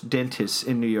worst dentists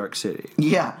in New York City.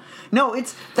 Yeah. No,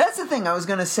 that's the thing I was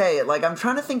gonna say. Like, I'm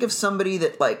trying to think of somebody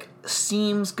that like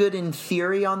seems good in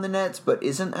theory on the nets, but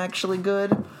isn't actually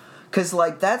good. Because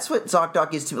like that's what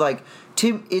ZocDoc is to like.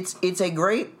 It's a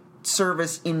great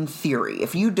service in theory.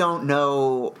 If you don't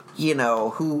know,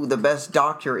 who the best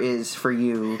doctor is for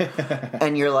you,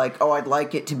 and you're like, oh, I'd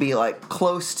like it to be like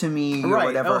close to me or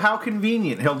whatever. Oh, how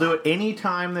convenient. He'll do it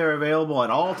anytime they're available at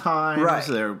all times. Right.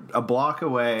 They're a block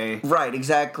away. Right,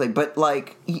 exactly. But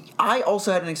like, I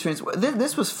also had an experience.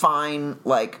 This was fine.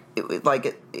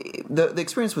 The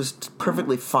experience was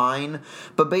perfectly fine.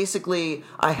 But basically,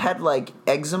 I had like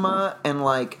eczema, and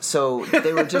like, so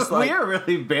they were just like, we are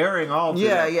really bearing all.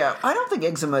 Yeah. I don't think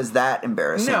eczema is that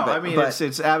embarrassing. No, but, I mean but,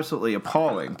 it's absolutely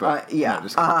appalling. But yeah. no,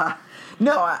 just kidding.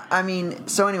 I mean,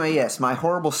 so anyway, yes, my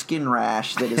horrible skin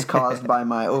rash that is caused by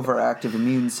my overactive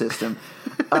immune system.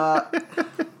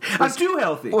 I'm too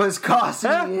healthy. Was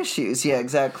causing me issues. Yeah,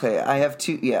 exactly. I have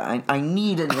to. Yeah, I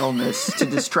need an illness to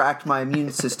distract my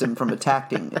immune system from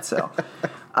attacking itself.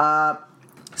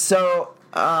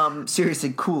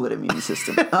 Seriously, cool it, immune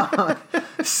system.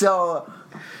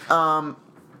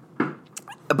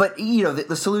 But,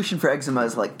 the solution for eczema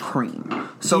is, like, cream.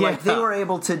 So, like, they were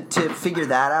able to figure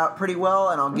that out pretty well,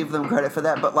 and I'll give them credit for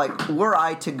that. But, like, were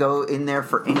I to go in there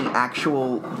for any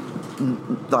actual,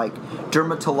 like,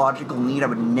 dermatological need, I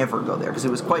would never go there. Because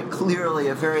it was quite clearly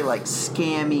a very, like,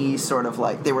 scammy sort of,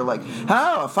 like, they were like,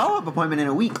 a follow-up appointment in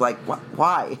a week. Like,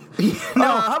 why?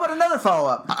 How about another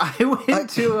follow-up? I went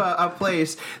to a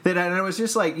place and it was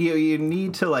just like, you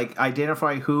need to, like,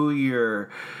 identify who your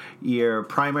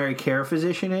primary care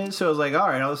physician is. So I was like, all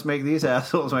right, I'll just make these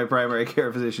assholes my primary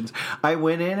care physicians. I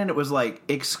went in and it was like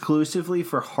exclusively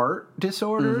for heart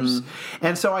disorders.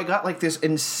 And so I got like this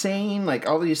insane, like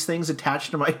all these things attached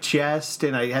to my chest.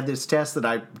 And I had this test that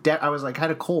I was like,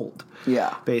 had a cold.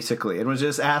 Yeah. Basically. And was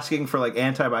just asking for like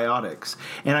antibiotics.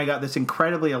 And I got this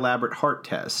incredibly elaborate heart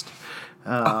test.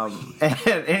 And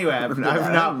anyway, I've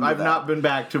not been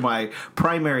back to my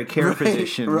primary care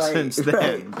physician since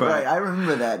then. Right, I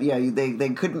remember that. Yeah, they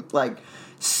couldn't like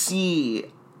see,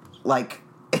 like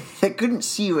they couldn't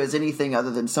see you as anything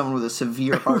other than someone with a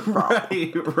severe heart problem.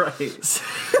 Right.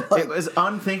 Like, it was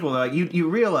unthinkable. Like you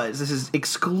realize this is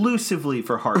exclusively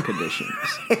for heart conditions.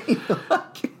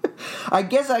 I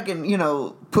guess I can,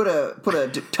 put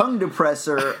a tongue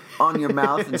depressor on your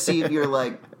mouth and see if you're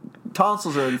like.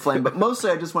 Tonsils are inflamed, but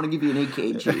mostly I just want to give you an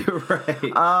EKG.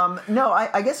 Right. No,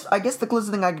 I guess the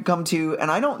closest thing I could come to,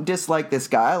 and I don't dislike this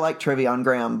guy. I like Trevion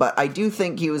Graham, but I do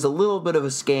think he was a little bit of a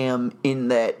scam in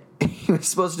that he was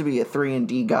supposed to be a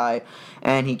 3-and-D guy,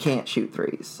 and he can't shoot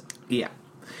threes. Yeah.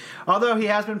 Although he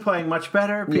has been playing much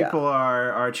better, people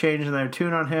are changing their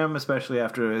tune on him, especially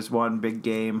after his one big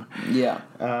game. Yeah.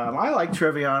 I like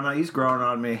Trevion. He's growing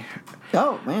on me.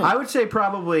 Oh, man. I would say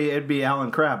probably it'd be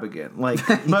Alan Crabb again.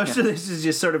 Like, most of this is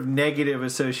just sort of negative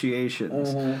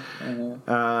associations.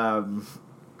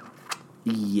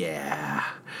 Yeah.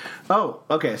 Oh,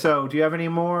 okay. So, do you have any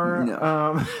more?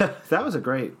 No. That was a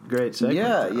great segment.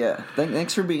 Yeah.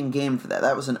 Thanks for being game for that.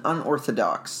 That was an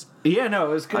unorthodox Yeah, no,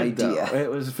 it was good. idea. Though.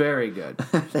 It was very good.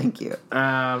 Thank you.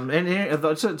 And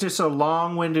it's just a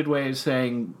long-winded way of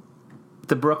saying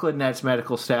the Brooklyn Nets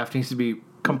medical staff needs to be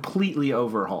completely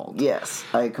overhauled. Yes,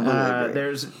 I completely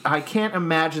agree. I can't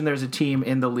imagine there's a team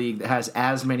in the league that has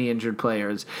as many injured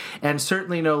players, and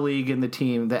certainly no league in the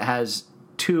team that has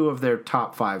 2 of their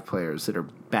top 5 players that are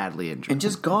badly injured. And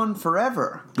just gone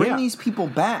forever. Bring these people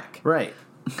back. Right.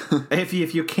 If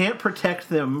you can't protect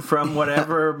them from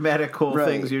whatever medical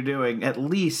things you're doing, at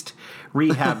least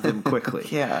rehab them quickly.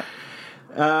 Yeah.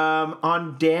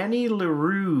 On Danny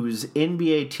Leroux's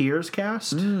NBA Tears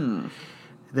cast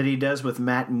that he does with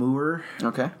Matt Moore.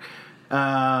 Okay.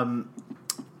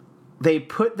 They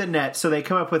put the Nets, so they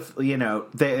come up with,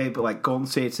 they like Golden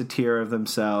State's a tier of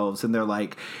themselves, and they're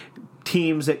like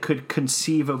teams that could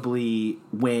conceivably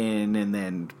win, and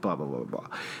then blah, blah, blah, blah.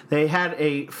 They had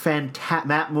a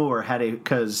Matt Moore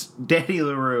because Danny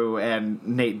Leroux and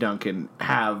Nate Duncan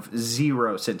have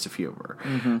zero sense of humor.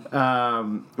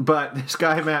 But this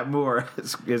guy, Matt Moore,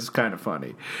 is kind of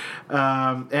funny.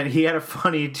 And he had a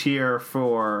funny tier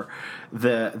for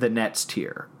the Nets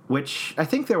tier, which I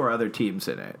think there were other teams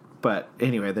in it. But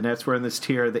anyway, the Nets were in this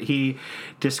tier that he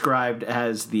described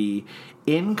as the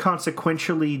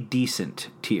inconsequentially decent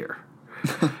tier.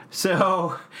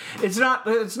 So it's not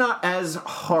as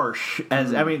harsh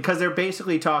as because they're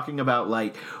basically talking about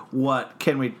like what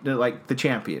can we like the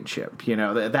championship.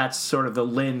 That's sort of the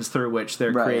lens through which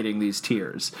they're creating these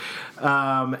tiers.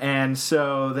 And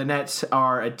so the Nets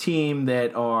are a team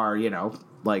that are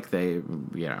like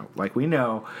we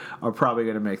know are probably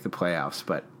going to make the playoffs,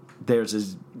 but there's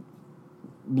a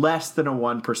less than a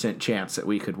 1% chance that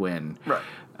we could win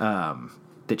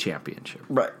the championship.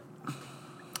 Right.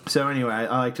 So anyway,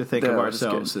 I like to think of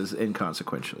ourselves as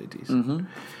inconsequentially decent.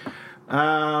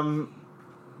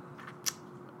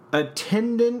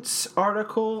 Attendance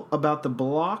article about the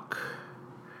block.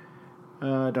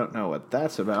 I don't know what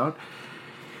that's about.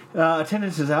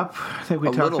 Attendance is up. I think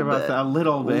we talked about that a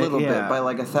little bit. By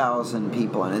like 1,000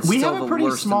 people, and we have a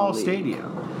pretty small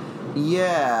stadium.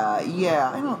 Yeah,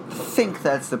 I don't think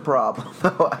that's the problem.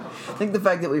 I think the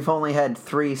fact that we've only had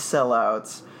 3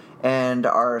 sellouts and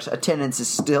our attendance is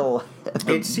still at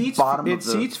the bottom of the... It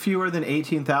seats fewer than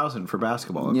 18,000 for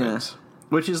basketball events,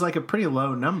 which is like a pretty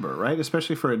low number, right?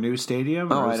 Especially for a new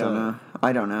stadium. I don't know.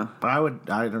 I don't know. I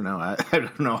don't know. I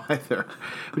don't know either.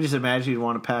 We just imagine you'd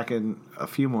want to pack in a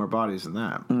few more bodies than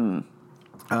that.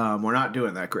 We're not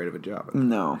doing that great of a job.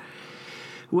 No.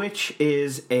 Which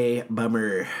is a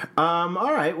bummer. All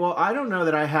right. Well, I don't know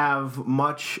that I have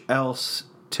much else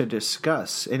to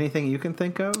discuss. Anything you can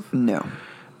think of? No.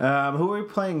 Who are we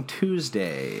playing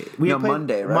Tuesday?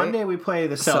 Monday, right? Monday we play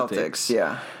the Celtics.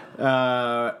 Yeah.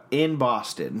 in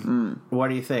Boston. What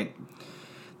do you think?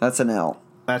 That's an L.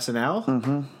 That's an L?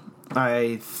 Mm-hmm.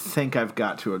 I think I've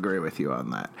got to agree with you on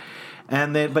that.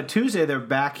 And then, but Tuesday they're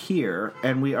back here,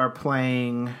 and we are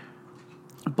playing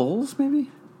Bulls,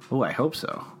 maybe? Oh, I hope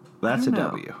so. That's a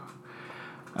W.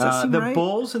 Does that seem the right?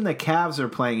 Bulls and the Cavs are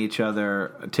playing each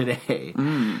other today.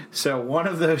 So one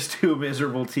of those two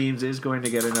miserable teams is going to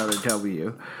get another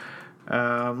W.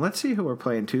 Let's see who we're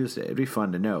playing Tuesday. It'd be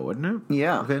fun to know, wouldn't it?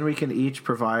 Yeah. Then we can each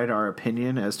provide our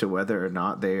opinion as to whether or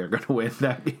not they are going to win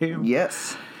that game.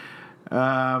 Yes.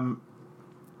 Who,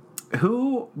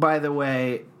 by the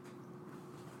way,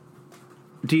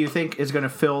 do you think is going to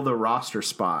fill the roster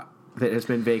spot that has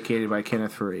been vacated by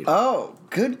Kenneth Faried? Oh,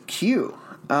 good cue.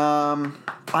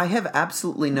 I have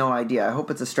absolutely no idea. I hope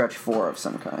it's a stretch 4 of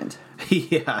some kind.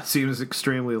 Yeah, seems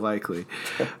extremely likely.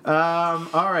 All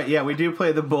right, yeah, we do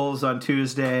play the Bulls on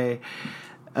Tuesday.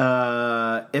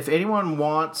 If anyone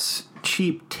wants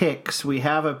cheap ticks, we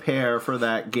have a pair for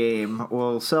that game.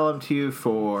 We'll sell them to you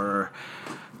for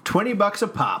 $20 a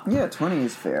pop. Yeah, 20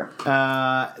 is fair.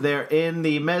 They're in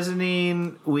the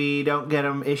mezzanine. We don't get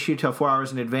them issued till 4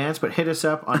 hours in advance, but hit us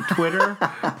up on Twitter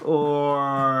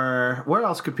or where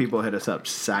else could people hit us up,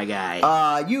 Sci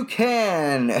Guy? You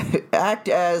can act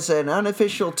as an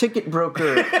unofficial ticket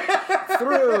broker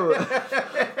through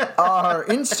our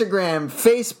Instagram,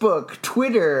 Facebook,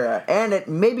 Twitter, and at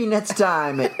maybe next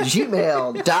time at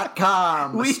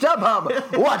gmail.com.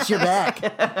 StubHub, watch your back.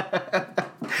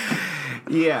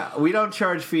 Yeah, we don't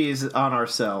charge fees on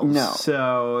ourselves. No.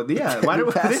 So, yeah, why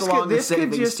don't pass along the this could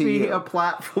savings just to be you. a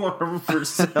platform for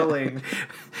selling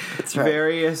That's right.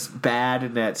 various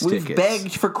bad Nets We've tickets.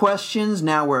 begged for questions,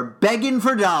 now we're begging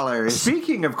for dollars.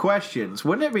 Speaking of questions,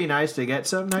 wouldn't it be nice to get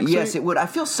some next week? Yes, it would. I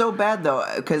feel so bad, though,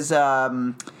 because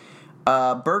Burke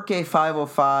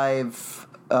 505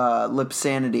 Lip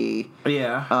Sanity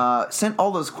sent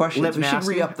all those questions. Lip we should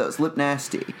Nasty? re-up those. Lip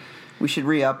Nasty. We should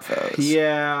re-up those.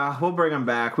 Yeah, we'll bring them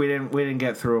back. We didn't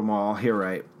get through them all. You're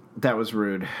right. That was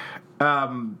rude.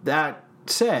 That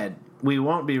said, we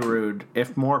won't be rude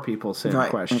if more people send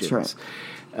questions. That's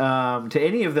right. To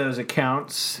any of those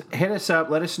accounts, hit us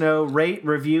up. Let us know. Rate,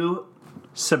 review,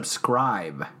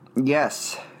 subscribe.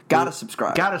 Yes. Gotta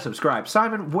subscribe. Gotta subscribe.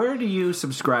 Simon, where do you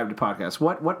subscribe to podcasts?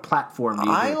 What platform do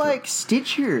you I go like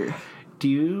Stitcher. Do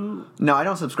you? No, I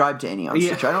don't subscribe to any on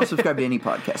Stitcher. I don't subscribe to any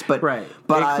podcast. But Right.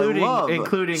 But including, I love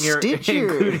including your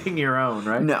Stitcher. including your own,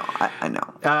 right? No, I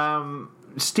know.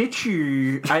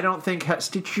 Stitcher, I don't think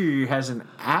Stitcher has an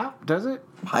app, does it?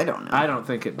 I don't know. I don't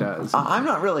think it does. I'm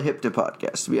not really hip to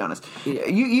podcasts, to be honest.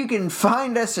 You can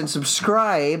find us and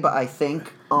subscribe, I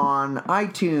think, on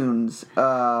iTunes.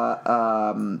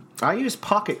 I use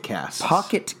Pocket Casts.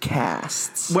 Pocket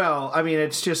Casts. Well, I mean,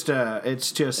 it's just anyway.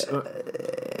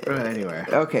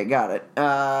 Okay, got it.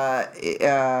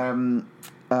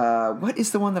 What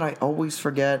is the one that I always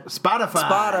forget?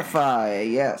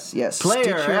 Spotify. Yes. Player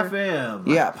Stitcher. FM.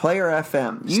 Yeah, Player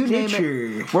FM. You name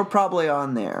Stitcher. it, we're probably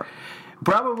on there.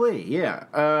 Probably, yeah.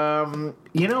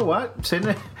 You know what?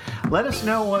 Let us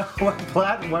know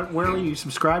where you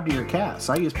subscribe to your casts.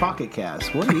 I use Pocket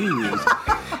Casts. What do you use?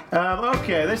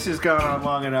 Okay, this has gone on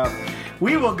long enough.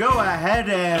 We will go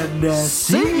ahead and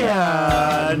see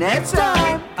ya next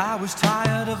time. I was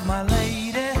tired of my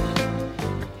lady.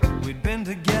 We'd been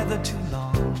together too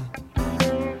long.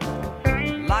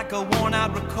 Like a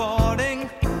worn-out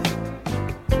recording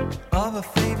of a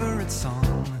favorite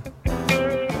song.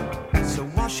 So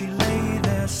while she lay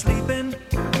there sleeping,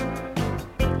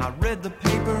 I read the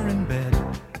paper in bed.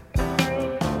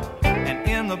 And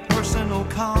in the personal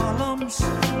columns,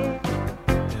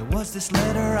 there was this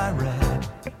letter I read.